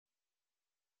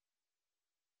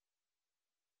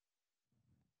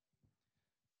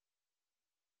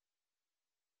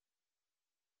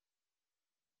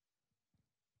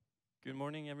Good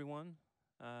morning, everyone.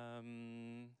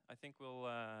 I think we'll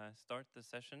start the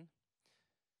session.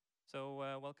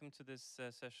 Welcome to this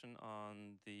session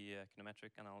on the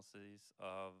econometric analysis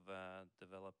of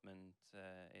development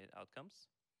aid outcomes.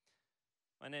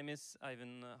 My name is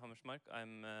Eivind Hammersmark.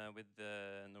 I'm with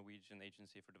the Norwegian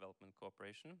Agency for Development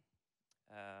Cooperation.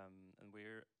 And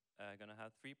we're going to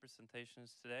have 3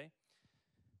 presentations today.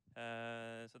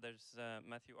 So there's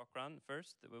Matthew Okran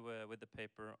first with the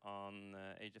paper on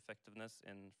aid effectiveness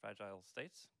in fragile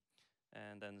states,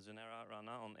 and then Zunera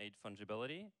Rana on aid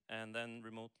fungibility, and then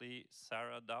remotely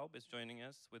Sarah Daub is joining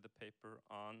us with a paper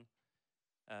on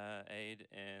aid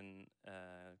in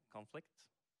conflict,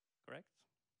 correct?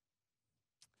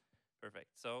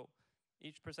 Perfect. So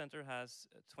each presenter has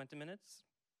 20 minutes,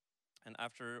 and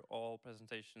after all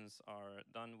presentations are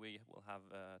done, we will have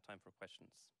time for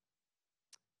questions.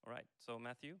 All right, so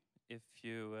Matthew, if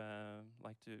you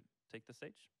like to take the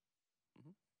stage.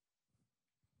 Mm-hmm.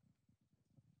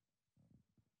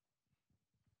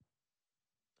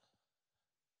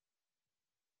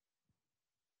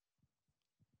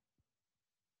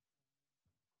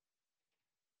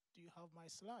 Do you have my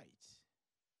slides?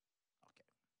 Okay.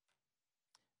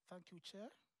 Thank you, Chair.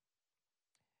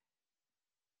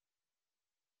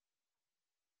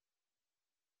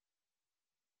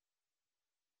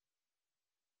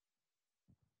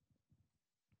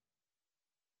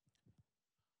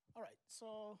 All right,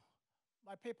 so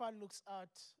my paper looks at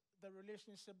the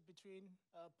relationship between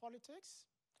politics,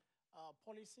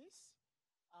 policies,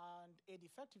 and aid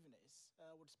effectiveness,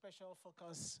 with special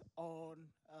focus on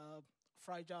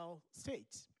fragile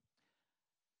states.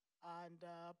 And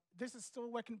this is still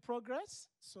work in progress,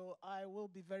 so I will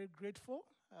be very grateful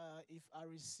if I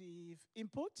receive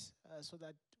input so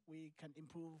that we can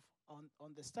improve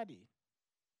on the study.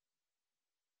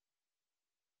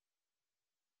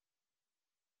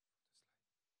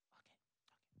 Thank you.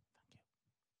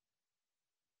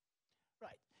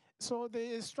 Right. So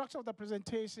the structure of the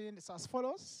presentation is as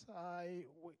follows. I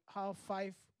have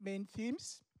 5 main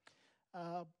themes.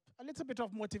 A little bit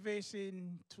of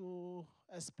motivation to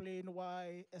explain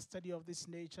why a study of this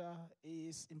nature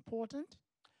is important.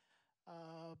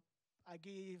 I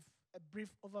give a brief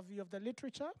overview of the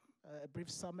literature, a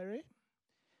brief summary,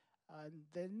 and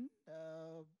then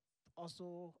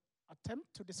also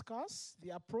attempt to discuss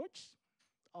the approach,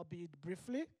 albeit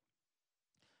briefly,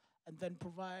 and then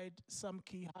provide some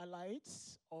key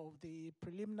highlights of the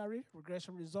preliminary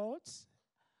regression results,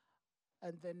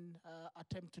 and then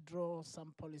attempt to draw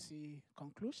some policy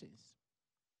conclusions.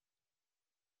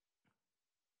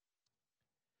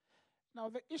 Now,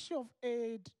 the issue of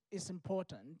aid is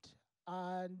important,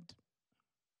 and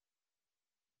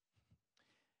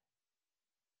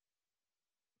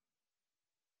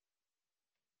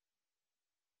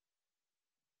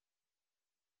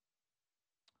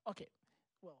okay,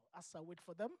 well, as I wait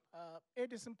for them,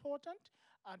 aid is important,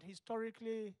 and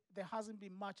historically, there hasn't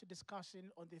been much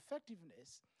discussion on the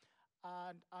effectiveness.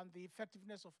 And the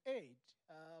effectiveness of aid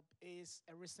is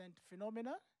a recent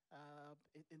phenomenon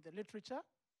in the literature.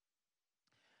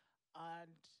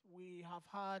 And we have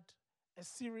had a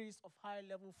series of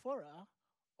high-level fora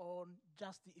on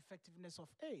just the effectiveness of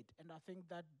aid. And I think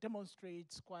that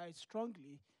demonstrates quite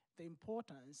strongly the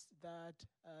importance that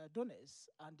donors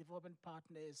and development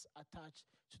partners attach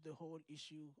to the whole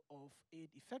issue of aid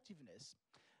effectiveness.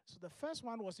 So the first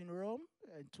one was in Rome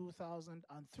in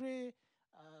 2003.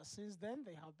 Since then,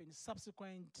 there have been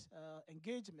subsequent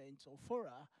engagements or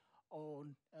fora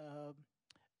on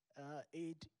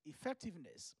aid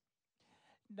effectiveness.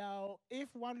 Now,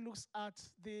 if one looks at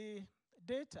the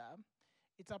data,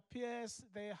 it appears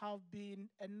there have been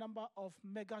a number of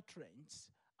mega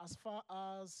trends as far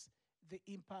as the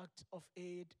impact of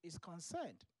aid is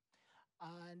concerned.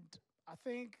 And I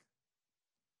think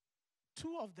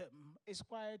 2 of them is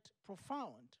quite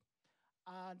profound.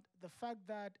 And the fact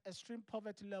that extreme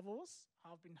poverty levels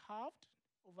have been halved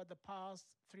over the past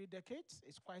 3 decades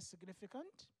is quite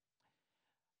significant.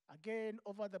 Again,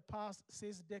 over the past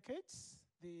 6 decades,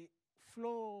 the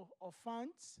flow of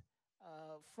funds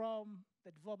from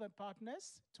the development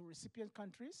partners to recipient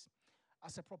countries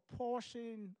as a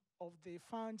proportion of the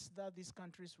funds that these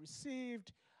countries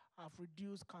received have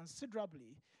reduced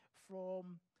considerably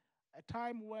from a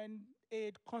time when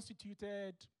aid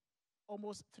constituted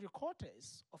almost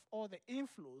 3/4 of all the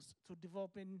inflows to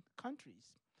developing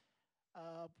countries.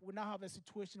 We now have a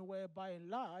situation where, by and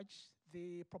large,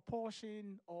 the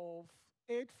proportion of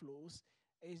aid flows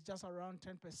is just around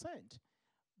 10%.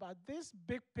 But this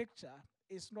big picture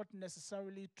is not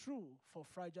necessarily true for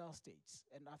fragile states.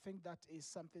 And I think that is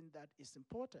something that is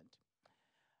important.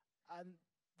 And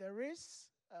there is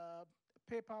a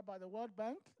paper by the World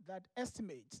Bank that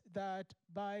estimates that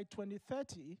by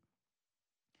 2030,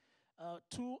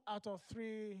 2 out of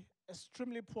 3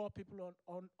 extremely poor people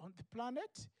on the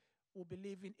planet will be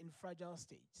living in fragile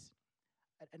states.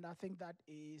 And I think that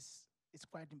is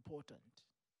quite important.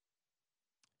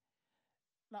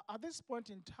 Now, at this point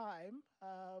in time,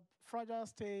 fragile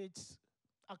states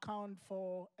account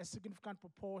for a significant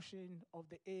proportion of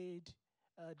the aid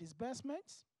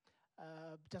disbursements,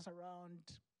 just around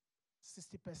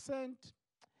 60%.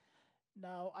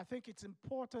 Now, I think it's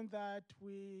important that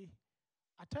we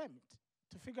attempt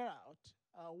to figure out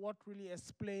what really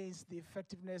explains the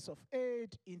effectiveness of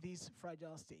aid in these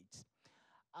fragile states.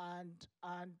 And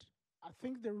I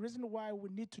think the reason why we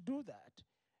need to do that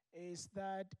is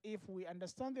that if we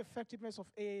understand the effectiveness of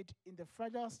aid in the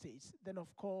fragile states, then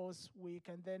of course we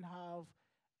can then have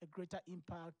a greater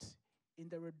impact in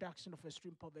the reduction of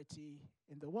extreme poverty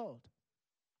in the world.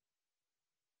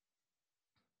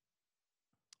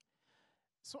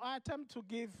 So I attempt to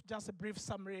give just a brief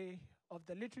summary of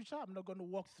the literature. I'm not going to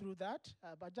walk through that,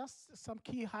 but just some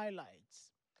key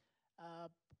highlights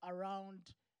around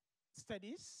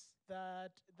studies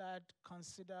that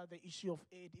consider the issue of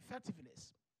aid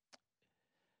effectiveness.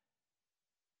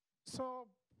 So,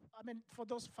 I mean, for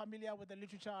those familiar with the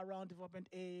literature around development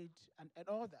aid and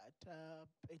all that,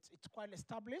 it's quite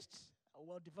established,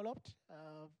 well developed.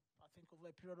 I think over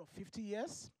a period of 50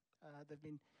 years, there have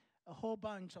been a whole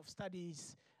bunch of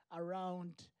studies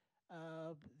around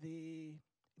the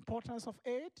importance of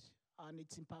aid and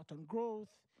its impact on growth,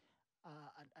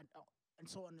 and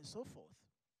so on and so forth.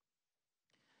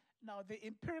 Now, the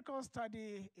empirical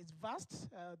study is vast.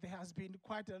 There has been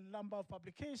quite a number of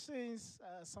publications,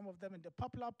 some of them in the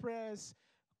popular press,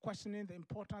 questioning the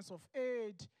importance of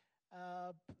aid,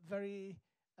 very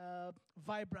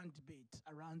vibrant debate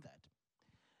around that.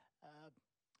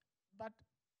 But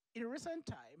in recent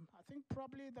time, I think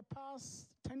probably the past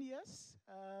 10 years,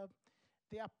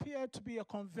 there appeared to be a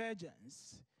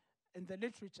convergence in the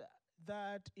literature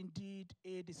that indeed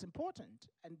aid is important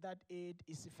and that aid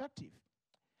is effective.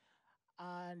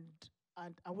 And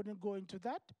I wouldn't go into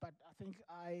that, but I think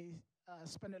I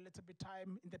spent a little bit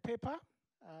time in the paper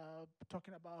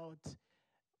talking about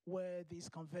where this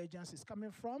convergence is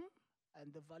coming from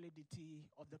and the validity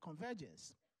of the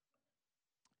convergence.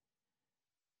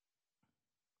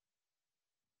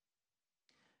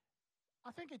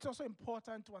 I think it's also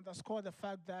important to underscore the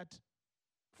fact that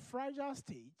fragile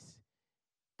states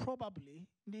probably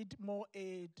need more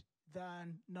aid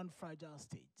than non-fragile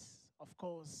states. Of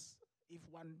course, if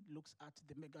one looks at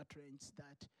the mega trends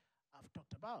that I've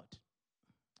talked about.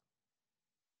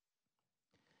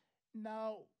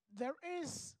 Now, there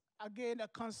is, again, a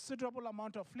considerable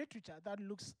amount of literature that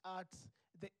looks at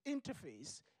the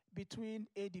interface between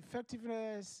aid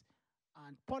effectiveness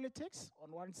and politics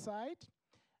on one side,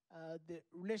 the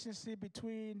relationship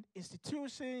between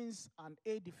institutions and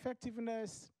aid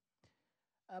effectiveness,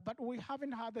 but we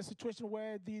haven't had a situation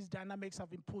where these dynamics have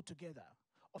been put together.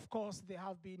 Of course, there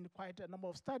have been quite a number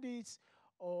of studies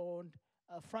on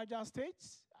fragile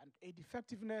states and aid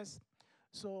effectiveness.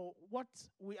 So what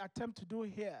we attempt to do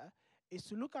here is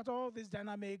to look at all these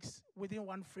dynamics within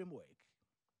one framework.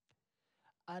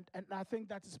 And I think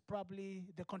that is probably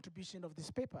the contribution of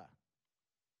this paper.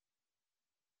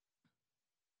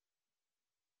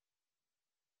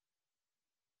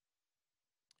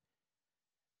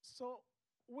 So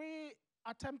we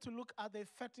attempt to look at the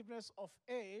effectiveness of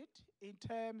aid in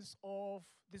terms of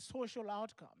the social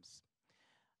outcomes.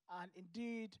 And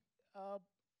indeed,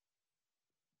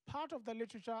 part of the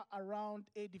literature around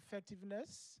aid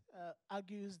effectiveness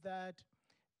argues that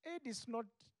aid is not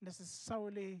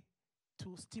necessarily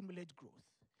to stimulate growth.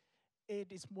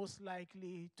 Aid is most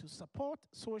likely to support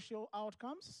social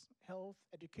outcomes, health,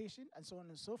 education, and so on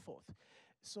and so forth.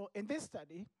 So in this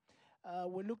study,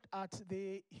 we looked at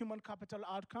the human capital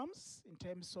outcomes in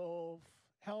terms of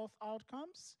health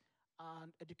outcomes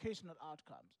and educational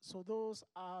outcomes. So those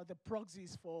are the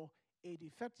proxies for aid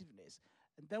effectiveness.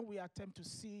 And then we attempt to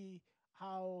see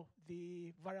how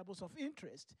the variables of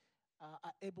interest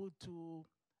are able to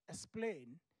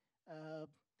explain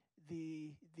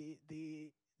the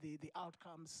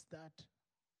outcomes that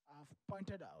I've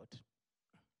pointed out.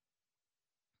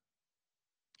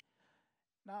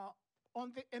 Now,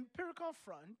 on the empirical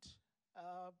front,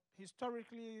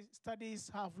 historically, studies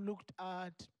have looked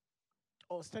at,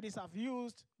 or studies have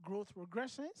used growth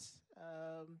regressions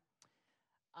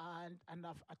and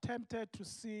have attempted to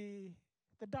see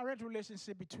the direct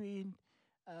relationship between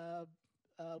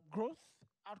growth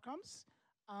outcomes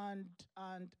and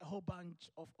a whole bunch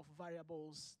of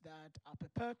variables that are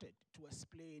purported to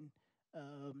explain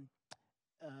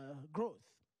growth.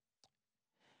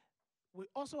 We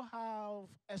also have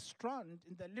a strand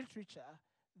in the literature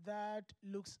that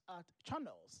looks at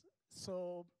channels.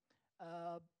 So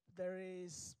there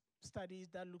is studies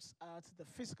that looks at the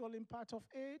fiscal impact of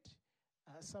aid.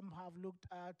 Some have looked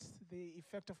at the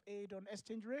effect of aid on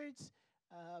exchange rates,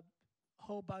 a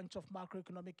whole bunch of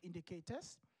macroeconomic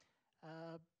indicators.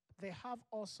 There have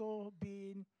also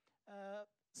been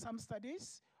some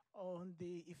studies on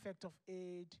the effect of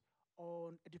aid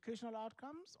on educational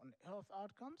outcomes, on health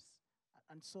outcomes,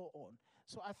 and so on.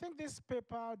 So I think this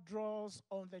paper draws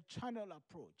on the channel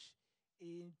approach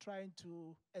in trying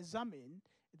to examine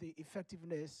the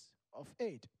effectiveness of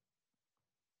aid.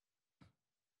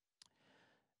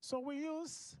 So we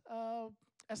use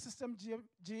a system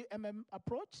GMM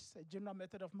approach, a general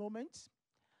method of moments.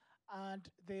 And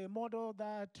the model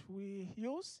that we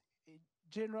use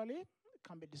generally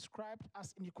can be described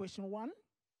as in equation 1.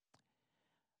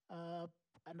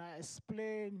 And I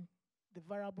explain the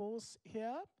variables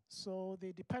here. So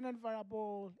the dependent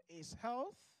variable is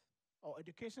health or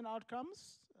education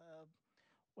outcomes,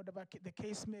 whatever the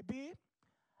case may be.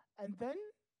 And then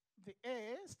the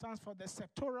A stands for the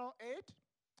sectoral aid.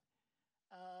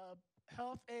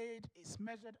 Health aid is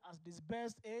measured as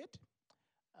disbursed aid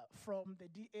from the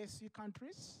DAC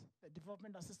countries, the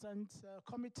Development Assistance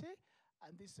Committee,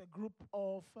 and this is a group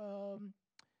of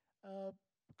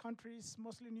countries,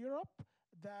 mostly in Europe,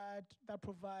 that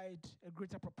provide a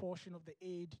greater proportion of the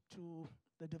aid to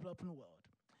the developing world.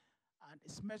 And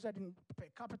it's measured in per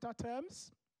capita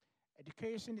terms.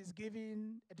 Education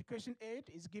aid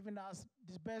is given as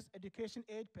disbursed education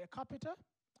aid per capita.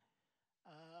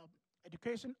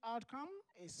 Education outcome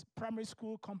is primary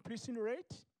school completion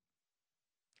rate.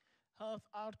 Health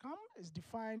outcome is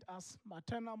defined as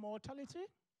maternal mortality.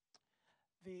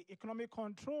 The economic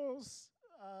controls,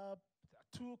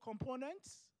 two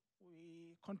components.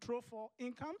 We control for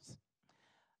incomes.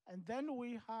 And then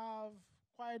we have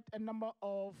quite a number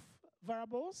of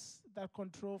variables that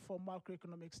control for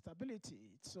macroeconomic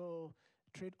stability. So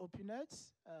trade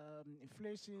openness,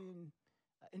 inflation,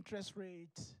 interest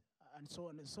rate, and so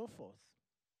on and so forth.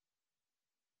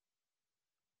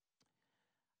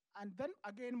 And then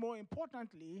again, more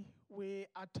importantly, we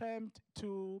attempt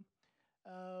to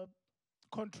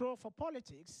control for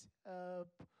politics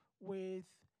with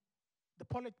the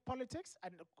politics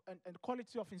and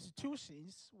quality of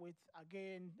institutions with,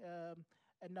 again,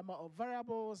 a number of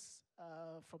variables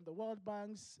from the World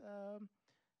Bank's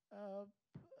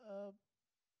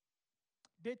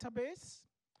database.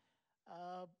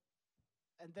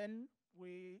 And then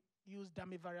we use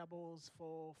dummy variables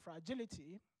for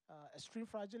fragility, extreme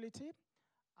fragility,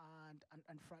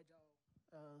 and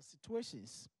fragile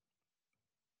situations.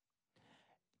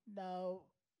 Now,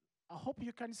 I hope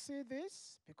you can see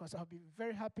this, because I'll be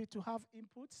very happy to have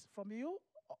inputs from you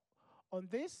on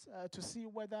this to see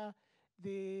whether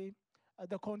the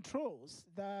controls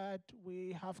that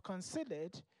we have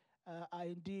considered are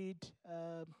indeed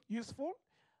useful,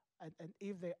 and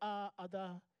if there are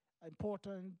other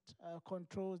important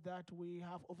controls that we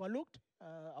have overlooked,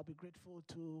 I'll be grateful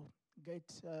to get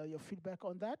your feedback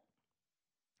on that.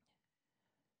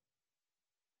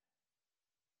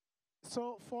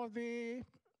 So for the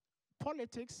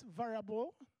politics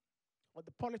variable, or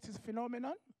the politics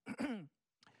phenomenon,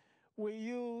 we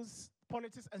use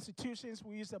politics institutions,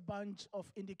 we use a bunch of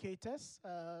indicators,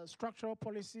 structural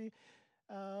policy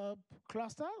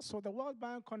cluster. So the World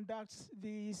Bank conducts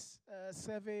these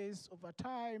surveys over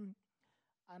time,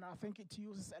 and I think it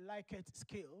uses a Likert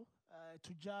scale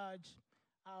to judge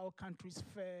how countries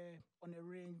fare on a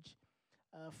range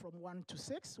from 1 to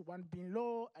 6, 1 being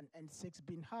low and 6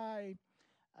 being high.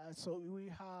 So we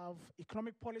have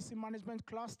economic policy management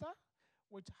cluster,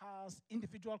 which has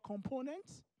individual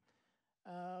components,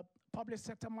 public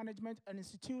sector management and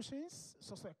institutions,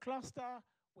 so a cluster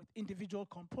with individual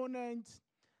components,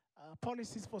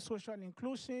 policies for social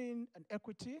inclusion and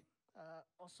equity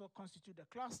also constitute a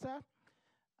cluster.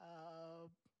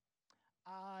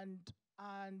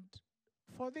 And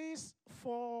for these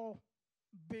 4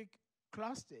 big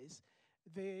clusters,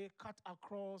 they cut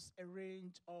across a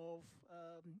range of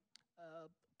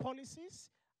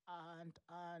policies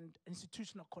and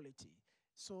institutional quality.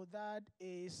 So that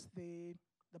is the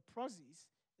process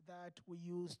that we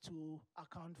use to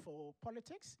account for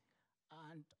politics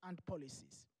and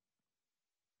policies.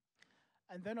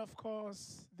 And then, of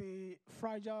course, the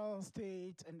fragile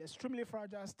states and extremely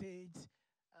fragile states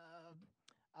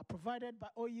are provided by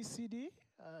OECD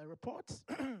reports.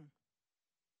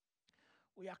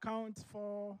 We account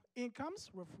for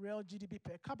incomes with real GDP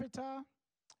per capita,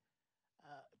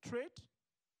 trade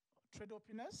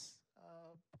openness,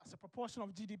 as a proportion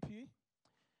of GDP,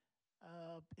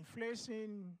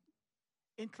 inflation,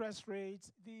 interest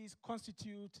rates, these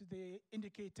constitute the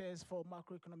indicators for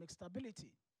macroeconomic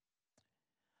stability.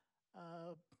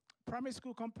 Primary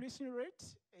school completion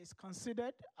rate is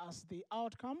considered as the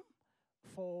outcome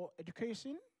for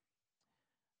education.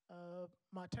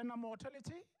 Maternal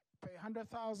mortality per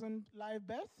 100,000 live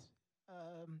births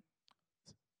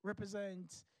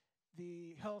represents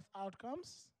the health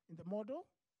outcomes in the model.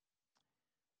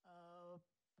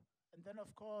 And then,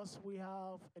 of course, we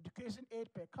have education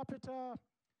aid per capita,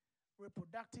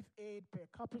 reproductive aid per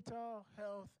capita,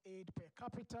 health aid per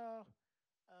capita,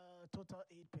 total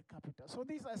aid per capita. So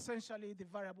these are essentially the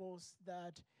variables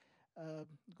that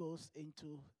goes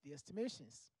into the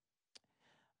estimations.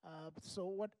 So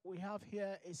what we have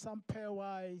here is some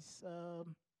pairwise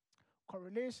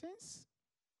correlations.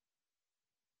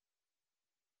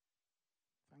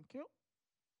 Thank you.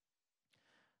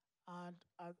 And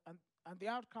the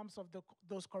outcomes of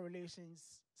those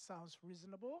correlations sounds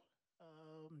reasonable.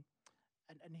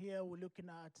 And here we're looking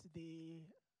at the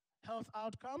health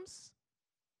outcomes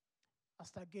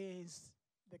as against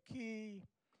the key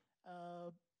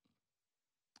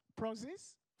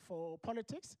proxies for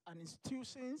politics and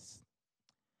institutions.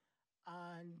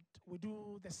 And we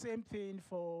do the same thing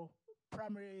for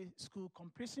primary school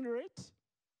completion rate.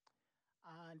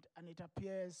 And it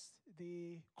appears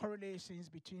the correlations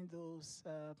between those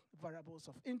variables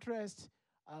of interest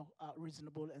are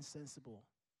reasonable and sensible.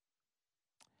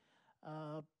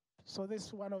 So this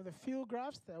is one of the few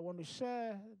graphs that I want to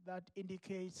share that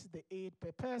indicates the aid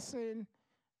per person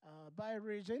by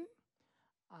region.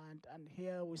 And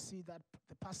here we see that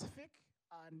the Pacific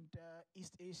and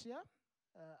East Asia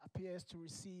appears to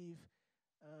receive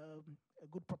a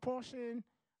good proportion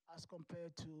as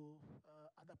compared to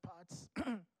other parts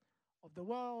of the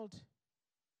world.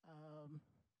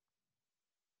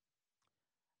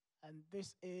 And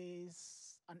this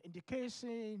is an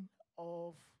indication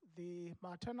of the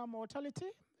maternal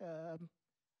mortality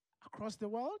across the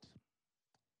world.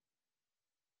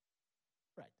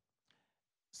 Right.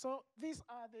 So these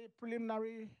are the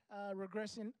preliminary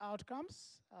regression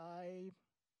outcomes.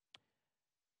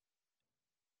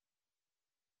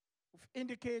 We've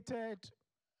indicated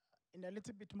in a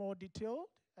little bit more detail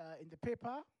in the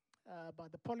paper,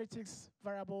 but the politics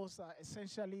variables are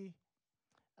essentially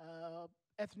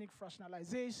ethnic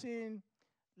fractionalization,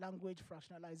 language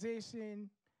fractionalization,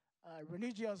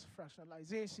 religious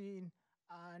fractionalization,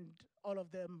 and all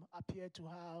of them appear to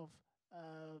have,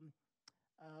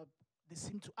 they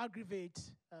seem to aggravate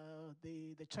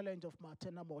the challenge of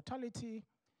maternal mortality.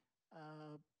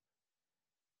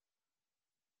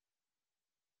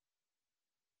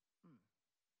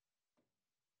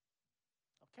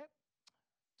 Okay,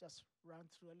 just run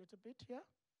through a little bit here.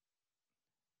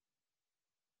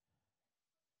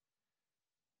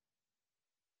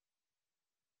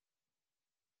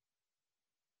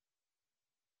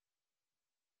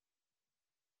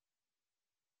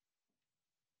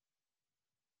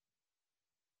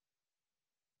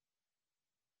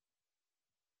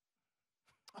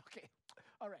 Okay,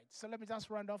 all right, so let me just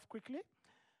round off quickly.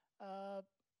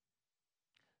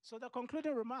 So the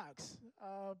concluding remarks.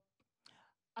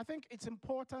 I think it's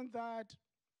important that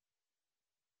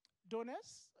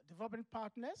donors, development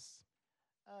partners,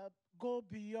 go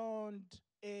beyond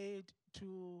aid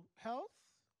to health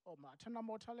or maternal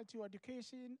mortality or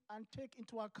education and take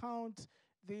into account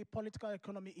the political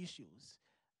economy issues.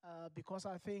 Because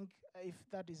I think if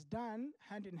that is done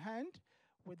hand in hand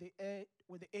with the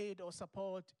aid or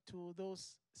support to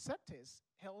those sectors,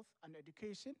 health and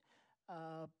education,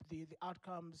 the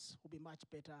outcomes will be much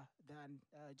better than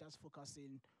just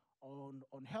focusing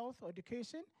on health or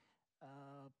education.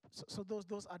 So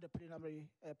those are the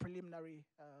preliminary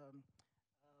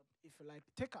if you like,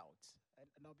 takeouts.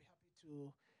 And I'll be happy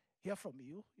to hear from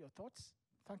you, your thoughts.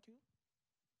 Thank you.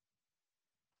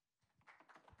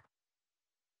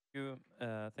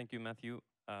 Thank you, Matthew,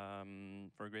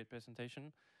 for a great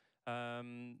presentation.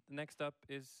 Next up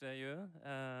is you,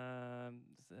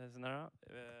 Zanara,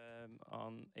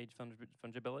 on age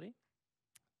fungibility.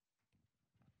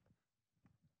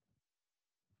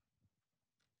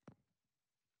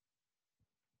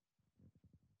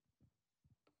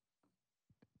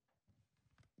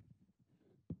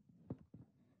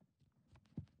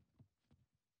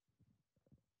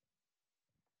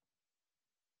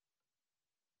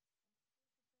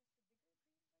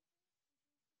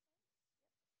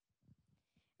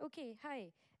 Okay,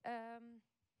 hi.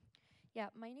 Yeah,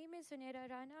 my name is Sunera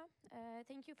Rana.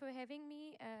 Thank you for having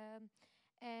me.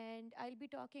 And I I'll be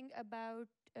talking about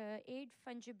aid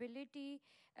fungibility.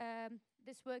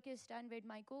 This work is done with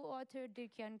my co-author,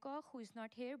 Dirkjan Koch, who is not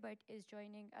here but is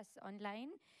joining us online.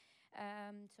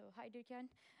 So hi, Dirkjan.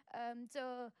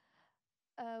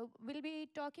 We'll be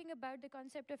talking about the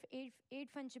concept of aid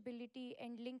fungibility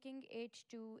and linking it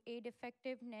to aid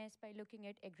effectiveness by looking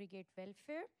at aggregate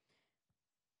welfare.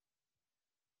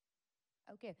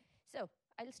 Okay, so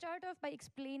I'll start off by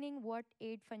explaining what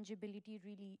aid fungibility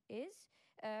really is,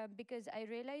 because I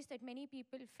realize that many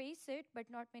people face it, but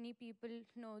not many people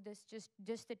know this,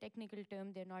 just the technical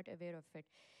term, they're not aware of it.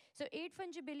 So aid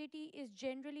fungibility is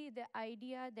generally the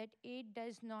idea that aid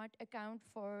does not account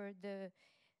for the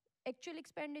actual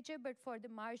expenditure, but for the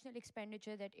marginal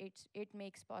expenditure that it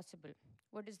makes possible.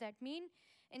 What does that mean?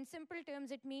 In simple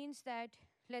terms, it means that,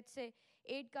 let's say,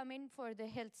 aid come in for the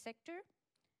health sector,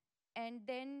 and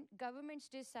then governments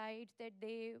decide that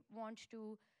they want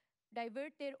to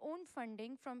divert their own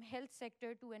funding from health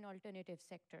sector to an alternative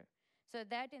sector. So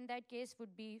that in that case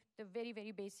would be the very,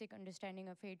 very basic understanding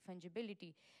of aid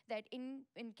fungibility, that in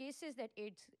cases that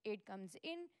aid comes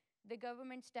in, the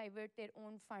governments divert their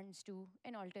own funds to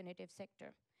an alternative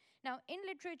sector. Now, in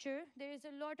literature, there is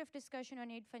a lot of discussion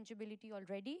on aid fungibility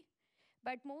already,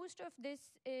 but most of this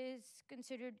is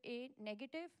considered a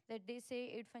negative, that they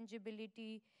say aid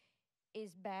fungibility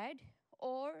is bad,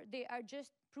 or they are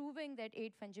just proving that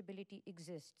aid fungibility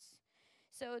exists.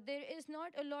 So there is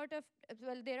not a lot of,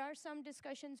 well, there are some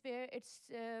discussions where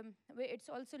it's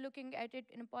also looking at it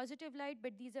in a positive light,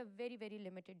 but these are very, very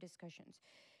limited discussions.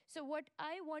 So what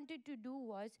I wanted to do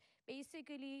was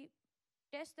basically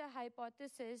test the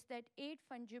hypothesis that aid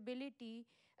fungibility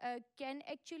can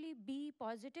actually be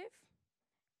positive,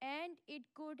 and it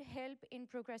could help in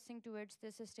progressing towards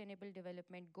the sustainable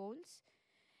development goals.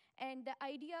 And the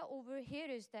idea over here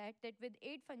is that with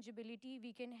aid fungibility,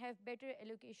 we can have better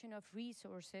allocation of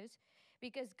resources,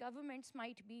 because governments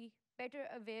might be better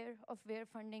aware of where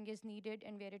funding is needed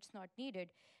and where it's not needed.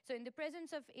 So in the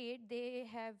presence of aid, they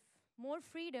have more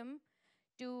freedom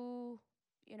to,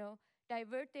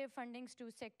 divert their fundings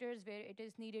to sectors where it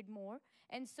is needed more.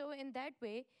 And so in that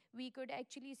way, we could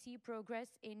actually see progress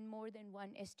in more than one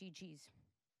SDGs.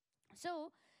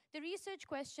 So the research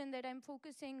question that I'm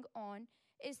focusing on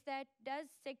is that, does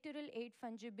sectoral aid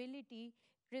fungibility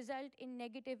result in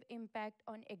negative impact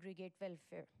on aggregate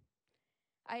welfare?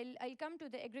 I'll come to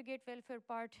the aggregate welfare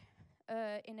part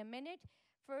in a minute.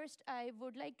 First, I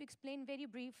would like to explain very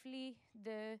briefly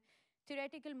the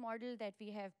theoretical model that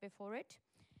we have before it.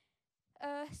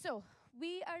 So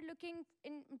we are looking,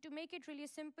 to make it really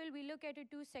simple, we look at a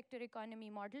two-sector economy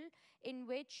model in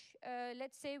which,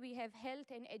 let's say we have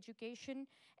health and education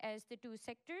as the two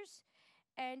sectors,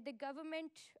 and the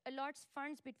government allots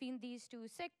funds between these two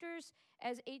sectors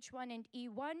as H1 and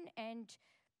E1, and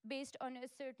based on a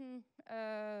certain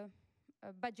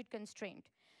budget constraint.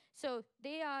 So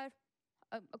they are,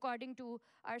 according to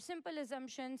our simple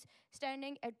assumptions,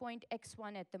 standing at point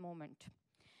X1 at the moment.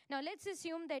 Now let's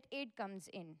assume that aid comes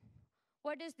in.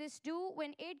 What does this do?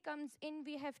 When aid comes in,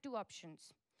 we have two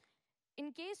options.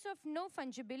 In case of no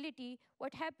fungibility,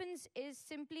 what happens is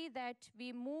simply that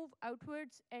we move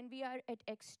outwards and we are at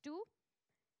X2.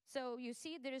 So you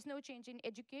see there is no change in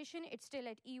education, it's still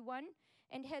at E1,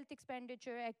 and health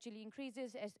expenditure actually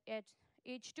increases at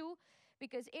H2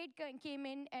 because aid came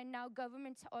in, and now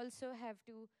governments also have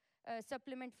to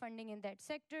supplement funding in that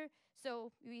sector.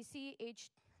 So we see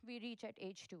we reach at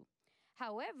H2.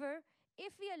 However,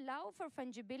 if we allow for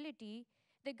fungibility,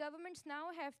 the governments now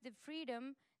have the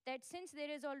freedom that since there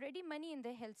is already money in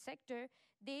the health sector,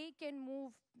 they can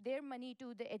move their money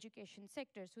to the education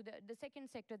sector, so the second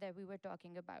sector that we were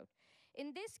talking about.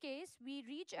 In this case, we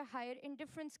reach a higher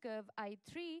indifference curve,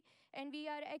 I3, and we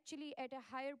are actually at a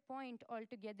higher point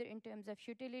altogether in terms of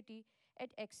utility at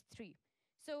X3.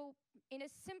 So in a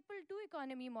simple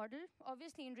two-economy model,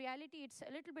 obviously in reality it's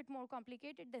a little bit more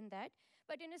complicated than that,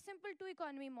 but in a simple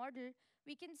two-economy model,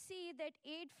 we can see that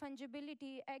aid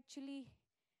fungibility actually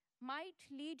might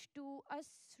lead to us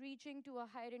reaching to a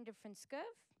higher indifference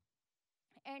curve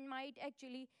and might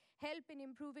actually help in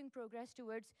improving progress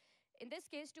towards, in this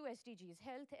case, two SDGs,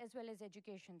 health as well as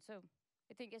education. So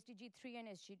I think SDG 3 and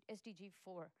SDG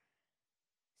 4.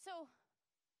 So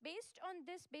based on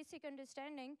this basic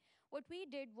understanding, what we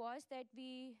did was that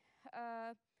we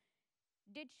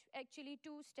did actually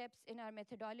two steps in our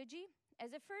methodology.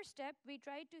 As a first step, we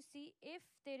tried to see if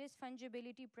there is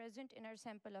fungibility present in our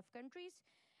sample of countries.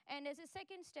 And as a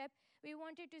second step, we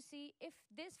wanted to see if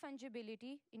this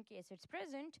fungibility, in case it's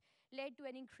present, led to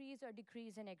an increase or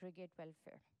decrease in aggregate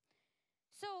welfare.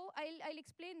 So I'll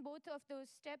explain both of those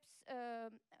steps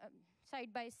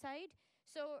side by side.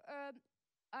 So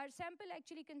our sample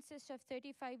actually consists of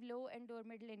 35 low and or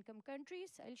middle income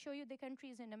countries. I'll show you the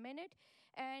countries in a minute.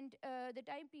 And the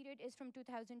time period is from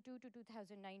 2002 to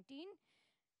 2019.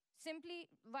 Simply,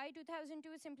 why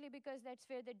 2002? Simply because that's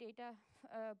where the data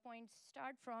points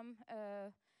start from.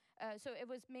 So it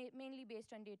was mainly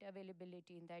based on data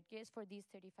availability in that case for these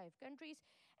 35 countries.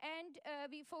 And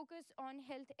we focus on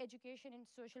health, education, and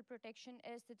social protection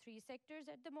as the three sectors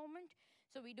at the moment.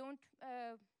 So we don't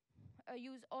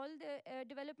use all the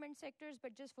development sectors,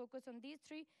 but just focus on these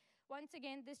three. Once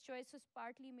again, this choice was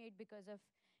partly made because of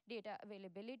data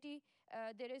availability.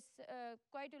 There is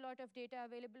quite a lot of data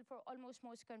available for almost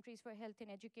most countries for health and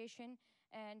education,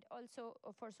 and also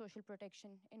for social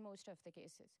protection in most of the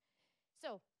cases.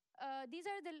 So these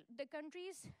are the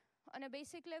countries on a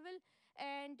basic level.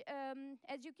 And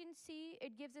as you can see,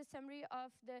 it gives a summary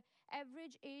of the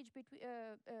average age between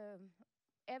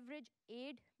average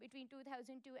aid between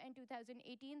 2002 and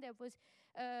 2018 that was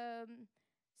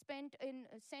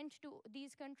sent to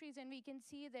these countries. And we can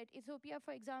see that Ethiopia,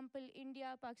 for example,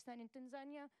 India, Pakistan, and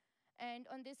Tanzania, and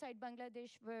on this side,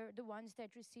 Bangladesh were the ones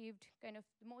that received kind of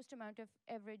the most amount of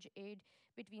average aid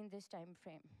between this time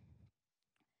frame.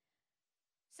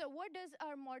 So what does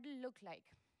our model look like?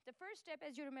 The first step,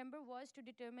 as you remember, was to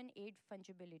determine aid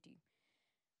fungibility.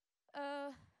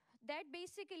 That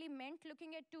basically meant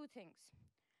looking at two things: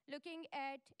 looking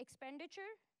at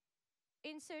expenditure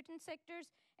in certain sectors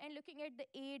and looking at the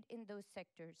aid in those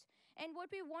sectors. And what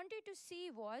we wanted to see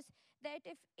was that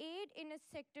if aid in a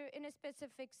sector, in a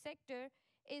specific sector,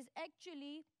 is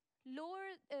actually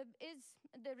lower, is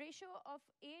the ratio of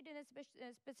aid in a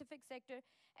specific sector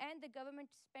and the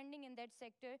government spending in that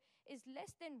sector is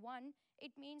less than 1, it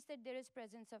means that there is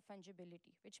presence of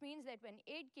fungibility, which means that when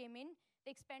aid came in, the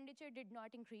expenditure did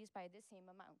not increase by the same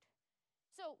amount.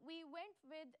 So we went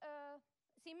with a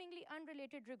seemingly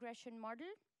unrelated regression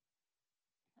model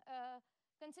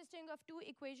consisting of two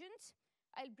equations.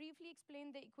 I'll briefly explain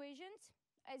the equations.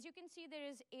 As you can see, there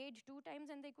is aid 2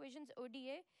 times in the equations,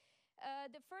 ODA.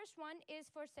 The first one is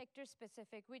for sector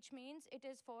specific, which means it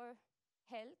is for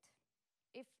health.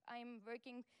 If I'm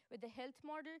working with the health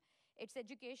model, it's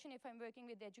education if I'm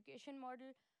working with the education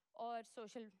model, or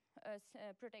social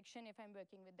protection if I'm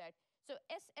working with that. So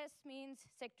SS means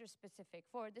sector specific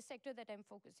for the sector that I'm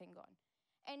focusing on.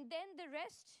 And then the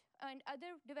rest and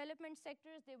other development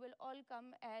sectors, they will all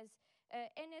come as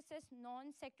NSS,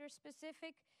 non-sector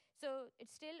specific. So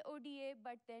it's still ODA,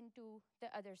 but then to the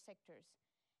other sectors.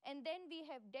 And then we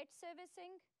have debt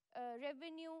servicing,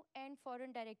 revenue, and foreign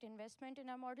direct investment in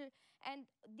our model. And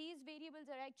these variables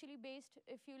are actually based,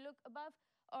 if you look above,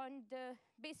 on the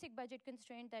basic budget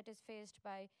constraint that is faced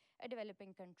by a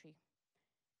developing country.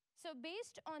 So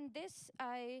based on this,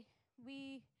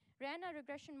 we ran a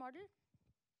regression model.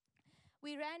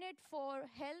 We ran it for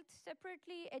health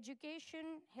separately,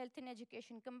 education, health and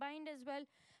education combined as well.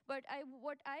 But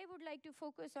what I would like to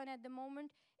focus on at the moment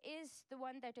is the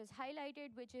one that is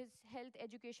highlighted, which is health,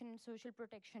 education, and social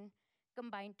protection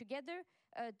combined together.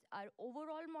 Our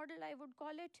overall model, I would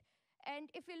call it. And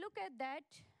if we look at that,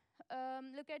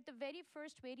 look at the very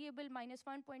first variable, minus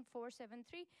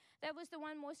 1.473, that was the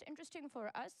one most interesting for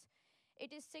us.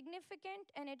 It is significant,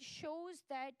 and it shows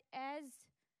that as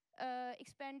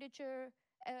expenditure,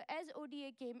 as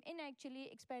ODA came in, actually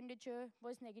expenditure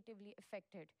was negatively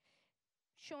affected,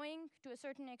 showing to a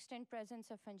certain extent presence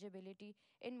of fungibility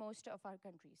in most of our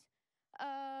countries.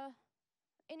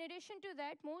 In addition to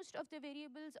that, most of the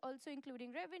variables, also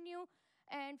including revenue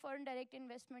and foreign direct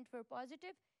investment, were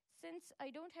positive. Since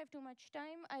I don't have too much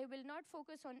time, I will not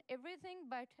focus on everything,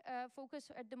 but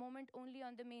focus at the moment only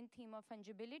on the main theme of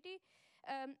fungibility.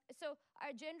 So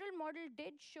our general model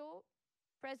did show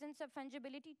presence of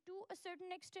fungibility to a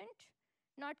certain extent,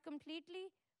 not completely,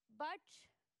 but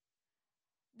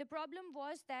the problem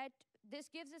was that this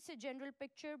gives us a general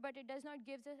picture, but it does not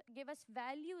give us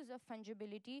values of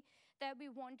fungibility that we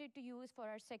wanted to use for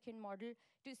our second model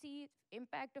to see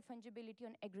impact of fungibility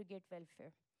on aggregate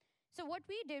welfare. So what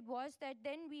we did was that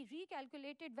then we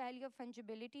recalculated value of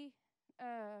fungibility.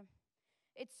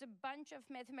 It's a bunch of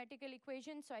mathematical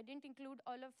equations, so I didn't include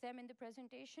all of them in the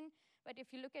presentation. But if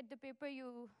you look at the paper,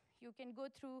 you can go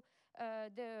through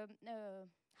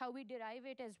how we derive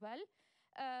it as well.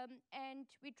 And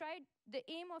we tried, the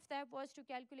aim of that was to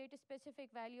calculate a specific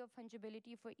value of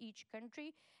fungibility for each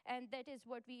country, and that is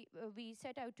what we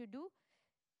set out to do.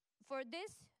 For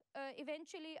this,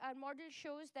 eventually our model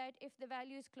shows that if the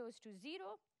value is close to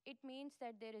 0, it means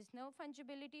that there is no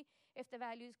fungibility. If the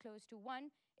value is close to 1,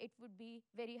 it would be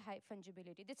very high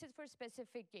fungibility. This is for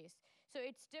specific case. So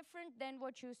it's different than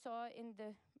what you saw in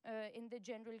the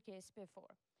general case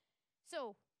before.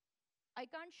 So I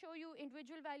can't show you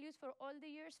individual values for all the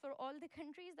years, for all the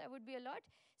countries, that would be a lot.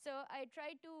 So I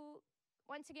tried to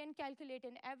once again calculate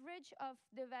an average of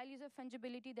the values of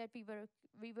fungibility that we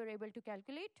were able to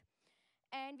calculate.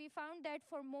 And we found that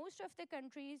for most of the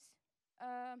countries,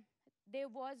 uh, there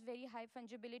was very high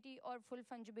fungibility or full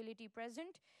fungibility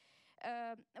present,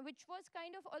 which was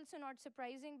kind of also not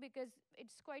surprising because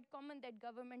it's quite common that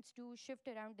governments do shift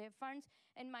around their funds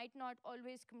and might not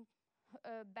always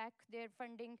back their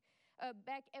funding,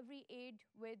 back every aid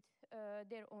with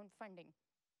their own funding.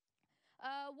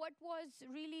 What was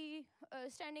really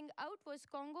standing out was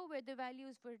Congo, where the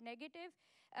values were negative,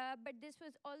 but this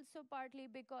was also partly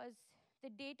because the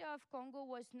data of Congo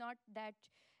was not that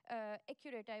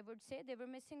accurate, I would say. They were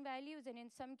missing values, and in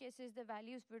some cases, the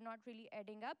values were not really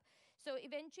adding up. So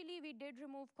eventually, we did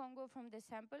remove Congo from the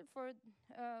sample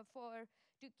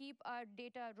to keep our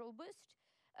data robust.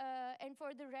 And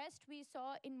for the rest, we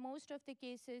saw in most of the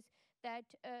cases that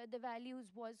the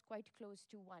values was quite close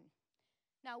to 1.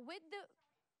 Now, with the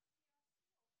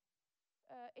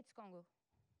it's Congo.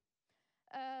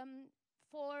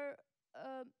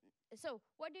 So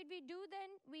what did we do then?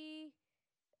 We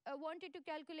wanted to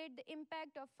calculate the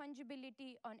impact of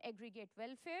fungibility on aggregate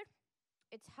welfare.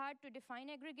 It's hard to define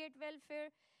aggregate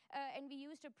welfare, and we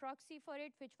used a proxy for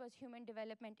it, which was Human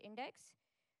Development Index.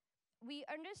 We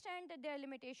understand that there are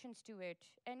limitations to it,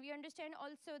 and we understand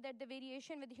also that the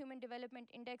variation with the Human Development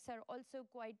Index are also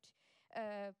quite,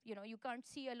 you can't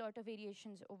see a lot of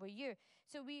variations over year.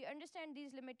 So we understand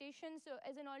these limitations. So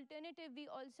as an alternative, we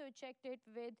also checked it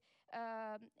with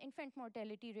infant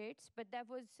mortality rates, but that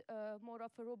was more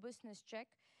of a robustness check.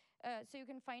 So you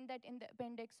can find that in the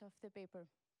appendix of the paper.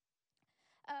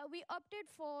 We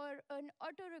opted for an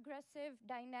autoregressive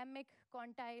dynamic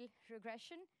quantile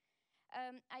regression.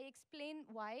 I explain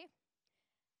why.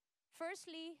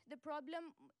 Firstly, the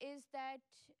problem is that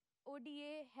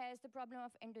ODA has the problem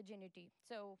of endogeneity.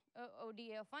 So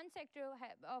ODA of one sector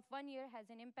of 1 year has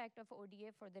an impact of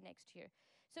ODA for the next year.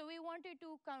 So we wanted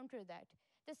to counter that.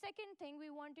 The second thing we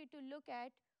wanted to look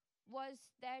at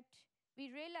was that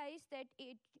we realized that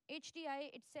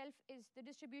HDI itself the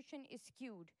distribution is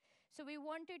skewed. So we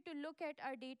wanted to look at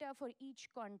our data for each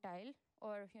quantile,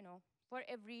 or for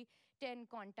every 10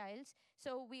 quantiles.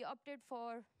 So we opted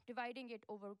for dividing it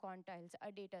over quantiles,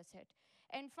 our data set.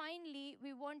 And finally,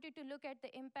 we wanted to look at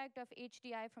the impact of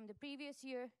HDI from the previous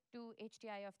year to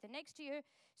HDI of the next year.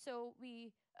 So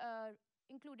we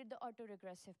included the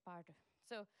autoregressive part.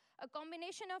 So a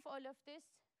combination of all of this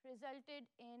resulted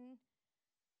in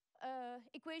an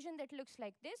equation that looks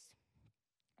like this.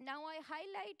 Now I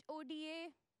highlight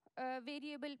ODA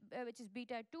variable, which is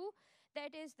beta 2.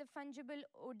 That is the fungible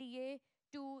ODA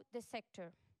to the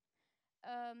sector.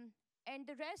 And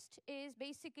the rest is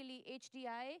basically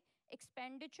HDI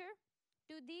expenditure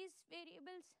to these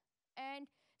variables and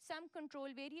some control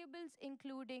variables,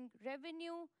 including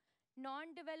revenue,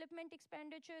 non-development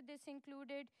expenditure. This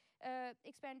included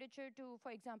expenditure to,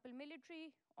 for example,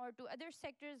 military or to other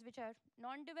sectors which are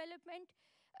non-development.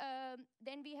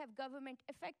 Then we have government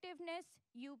effectiveness.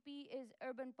 UP is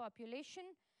urban population,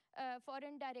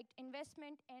 foreign direct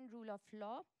investment, and rule of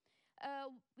law.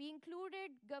 We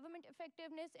included government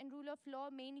effectiveness and rule of law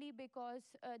mainly because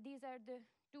these are the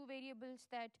two variables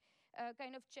that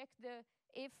kind of check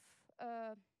if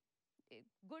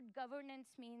good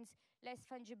governance means less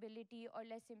fungibility or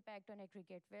less impact on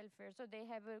aggregate welfare. So they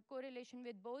have a correlation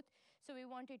with both. So we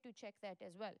wanted to check that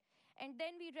as well. And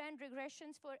then we ran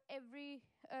regressions for every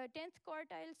 10th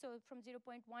quartile, so from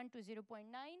 0.1 to 0.9.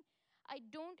 I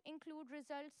don't include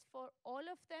results for all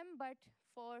of them, but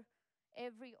for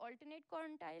every alternate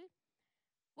quantile.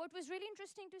 What was really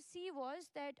interesting to see was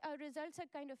that our results are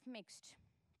kind of mixed.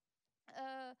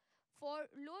 For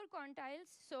lower quantiles,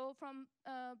 so from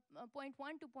 0.1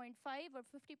 to 0.5 or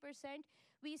 50%,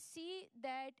 we see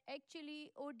that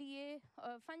actually ODA,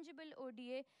 fungible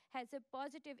ODA, has a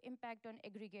positive impact on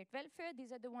aggregate welfare.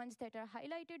 These are the ones that are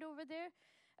highlighted over there.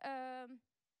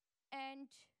 And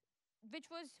which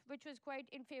was quite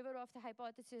in favor of the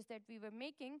hypothesis that we were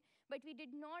making, but we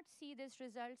did not see these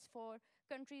results for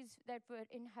countries that were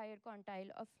in higher quantile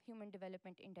of Human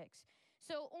Development Index.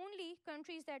 So only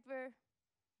countries that were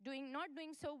not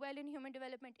doing so well in Human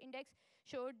Development Index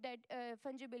showed that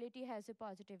fungibility has a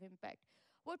positive impact.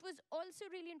 What was also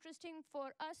really interesting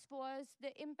for us was the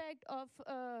impact of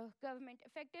government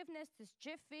effectiveness, this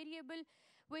GIF variable,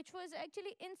 which was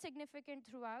actually insignificant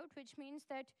throughout, which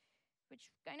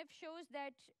kind of shows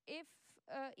that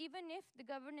even if the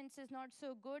governance is not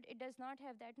so good, it does not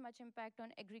have that much impact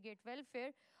on aggregate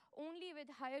welfare. Only with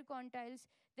higher quantiles,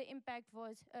 the impact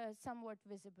was somewhat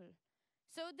visible.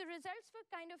 So the results were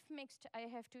kind of mixed,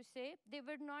 I have to say. They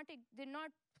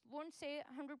won't say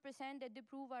 100% that they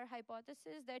prove our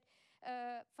hypothesis that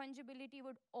fungibility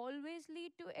would always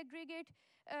lead to aggregate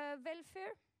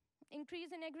welfare,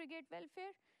 increase in aggregate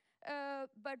welfare,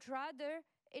 but rather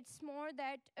it's more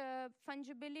that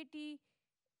fungibility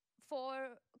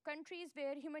for countries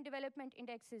where human development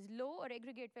index is low or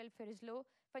aggregate welfare is low,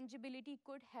 fungibility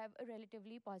could have a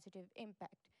relatively positive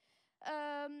impact.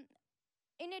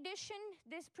 In addition,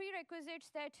 this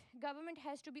prerequisites that government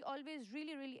has to be always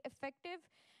really, really effective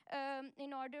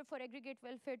in order for aggregate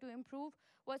welfare to improve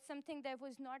was something that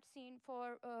was not seen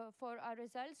for our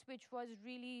results, which was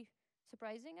really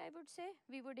surprising, I would say.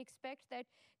 We would expect that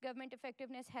government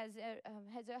effectiveness has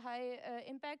a high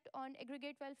impact on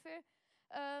aggregate welfare.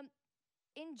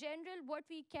 In general, what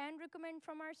we can recommend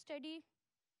from our study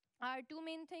are two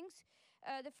main things.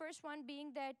 The first one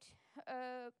being that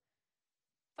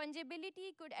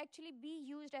fungibility could actually be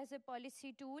used as a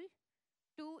policy tool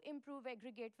to improve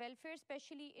aggregate welfare,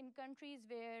 especially in countries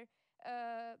where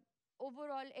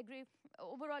overall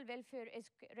welfare is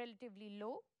relatively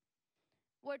low.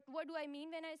 What do I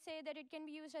mean when I say that it can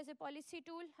be used as a policy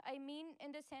tool? I mean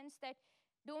in the sense that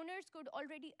donors could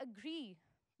already agree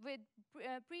with,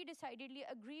 pre-decidedly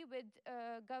agree with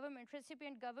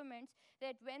recipient governments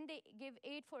that when they give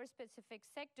aid for a specific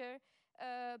sector,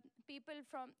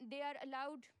 they are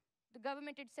allowed, the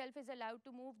government itself is allowed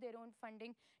to move their own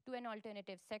funding to an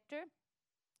alternative sector.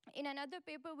 In another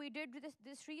paper, we did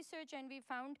this research and we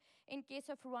found in case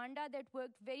of Rwanda that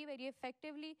worked very, very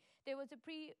effectively. There was a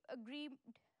pre-agreed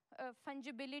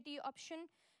fungibility option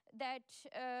that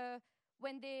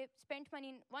when they spent money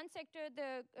in one sector,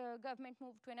 the government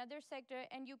moved to another sector,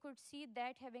 and you could see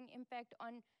that having impact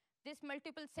on this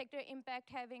multiple sector impact,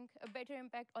 having a better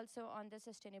impact also on the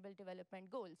sustainable development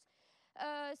goals.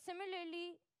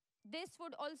 Similarly, this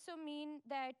would also mean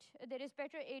that there is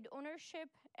better aid ownership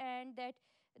and that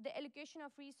the allocation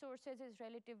of resources is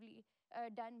relatively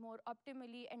done more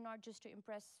optimally and not just to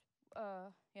impress,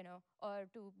 or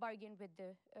to bargain with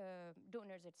the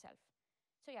donors itself.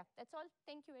 So yeah, that's all.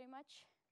 Thank you very much.